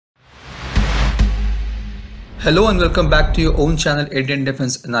Hello and welcome back to your own channel Indian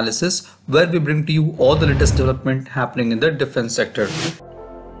Defense Analysis, where we bring to you all the latest development happening in the defense sector.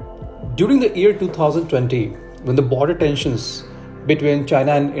 During the year 2020, when the border tensions between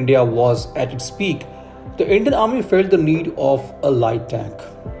China and India was at its peak, the Indian Army felt the need of a light tank.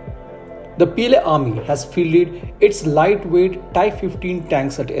 The PLA Army has fielded its lightweight Type 15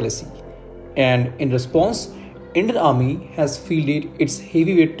 tanks at LAC, and in response, Indian Army has fielded its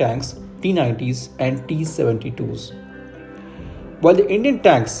heavyweight tanks T-90s and T-72s. While the Indian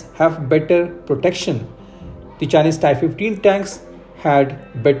tanks have better protection, the Chinese Type 15 tanks had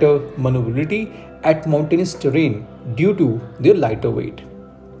better maneuverability at mountainous terrain due to their lighter weight.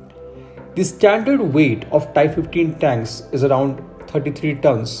 The standard weight of Type 15 tanks is around 33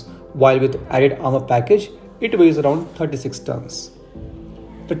 tons, while with added armor package, it weighs around 36 tons.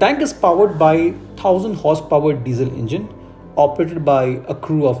 The tank is powered by 1000 horsepower diesel engine operated by a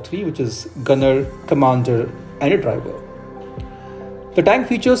crew of 3, which is gunner, commander and a driver. The tank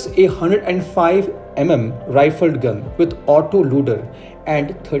features a 105 mm rifled gun with auto loader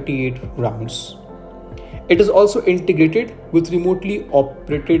and 38 rounds. It is also integrated with remotely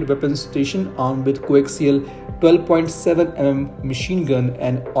operated weapons station armed with coaxial 12.7 mm machine gun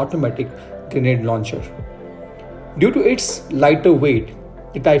and automatic grenade launcher. Due to its lighter weight,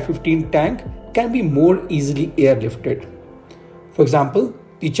 the Type 15 tank can be more easily airlifted. For example,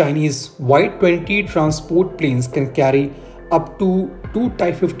 the Chinese Y-20 transport planes can carry up to 2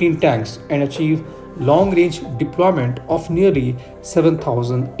 Type 15 tanks and achieve long-range deployment of nearly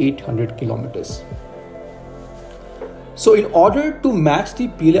 7,800 kilometers. So in order to match the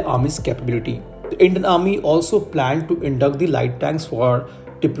PLA Army's capability, the Indian Army also planned to induct the light tanks for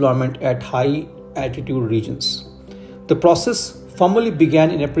deployment at high altitude regions. The process formally began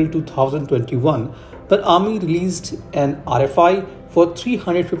in April 2021. The Army released an RFI for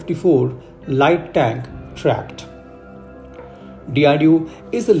 354 light tank tracked. DRDO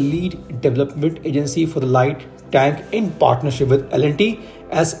is the lead development agency for the light tank in partnership with L&T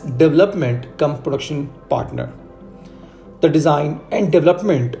as development cum production partner. The design and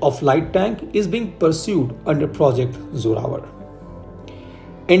development of light tank is being pursued under Project Zorawar.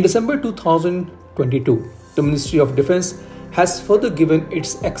 In December 2022, the Ministry of Defense has further given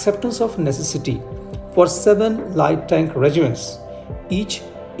its acceptance of necessity for 7 light tank regiments, each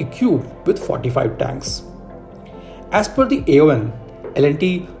equipped with 45 tanks. As per the AON,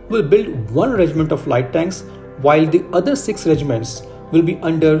 L&T will build 1 regiment of light tanks, while the other 6 regiments will be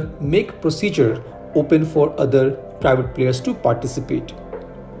under make procedure open for other private players to participate.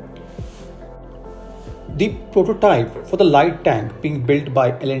 The prototype for the light tank being built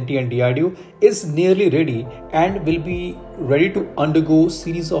by L&T and DRDO is nearly ready and will be ready to undergo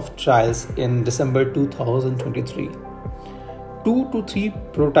series of trials in December 2023. 2 to 3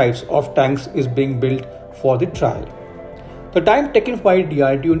 prototypes of tanks is being built for the trial. The time taken by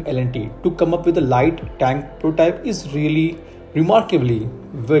DRDO and L&T to come up with a light tank prototype is really remarkably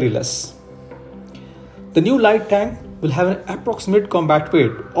very less. The new light tank will have an approximate combat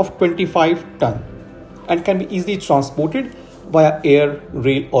weight of 25 tons and can be easily transported via air,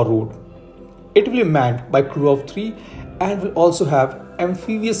 rail or road. It will be manned by crew of 3 and will also have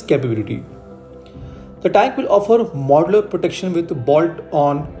amphibious capability. The tank will offer modular protection with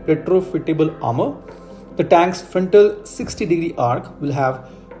bolt-on retrofittable armor. The tank's frontal 60-degree arc will have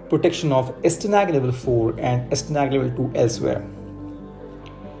protection of STNAG level 4 and STNAG level 2 elsewhere.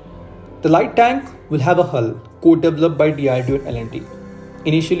 The light tank will have a hull co-developed by DRDO and L&T.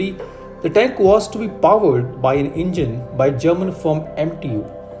 Initially, the tank was to be powered by an engine by German firm MTU,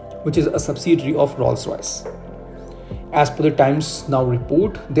 which is a subsidiary of Rolls-Royce. As per the Times Now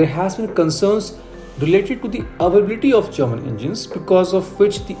report, there has been concerns related to the availability of German engines, because of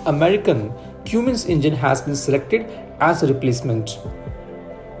which the American Cummins engine has been selected as a replacement.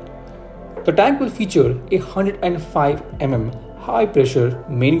 The tank will feature a 105 mm high pressure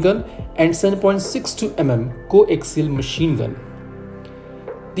main gun and 7.62 mm coaxial machine gun.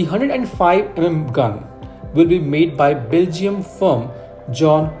 The 105 mm gun will be made by Belgium firm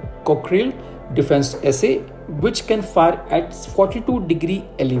John Cockerell Defense SA, which can fire at 42-degree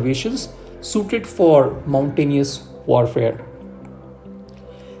elevations suited for mountainous warfare.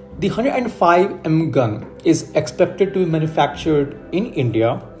 The 105 mm gun is expected to be manufactured in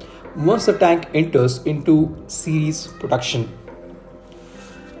India once the tank enters into series production.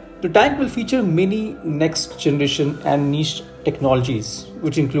 The tank will feature many next generation and niche technologies,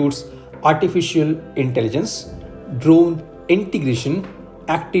 which includes artificial intelligence, drone integration,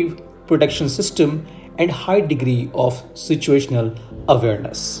 active protection system, and high degree of situational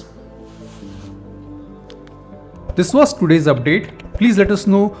awareness. This was today's update. Please let us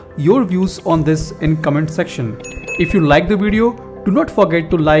know your views on this in comment section. If you like the video, do not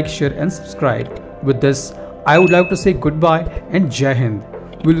forget to like, share and subscribe. With this, I would like to say goodbye and Jai Hind.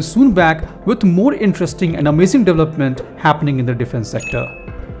 We'll soon back with more interesting and amazing development happening in the defense sector.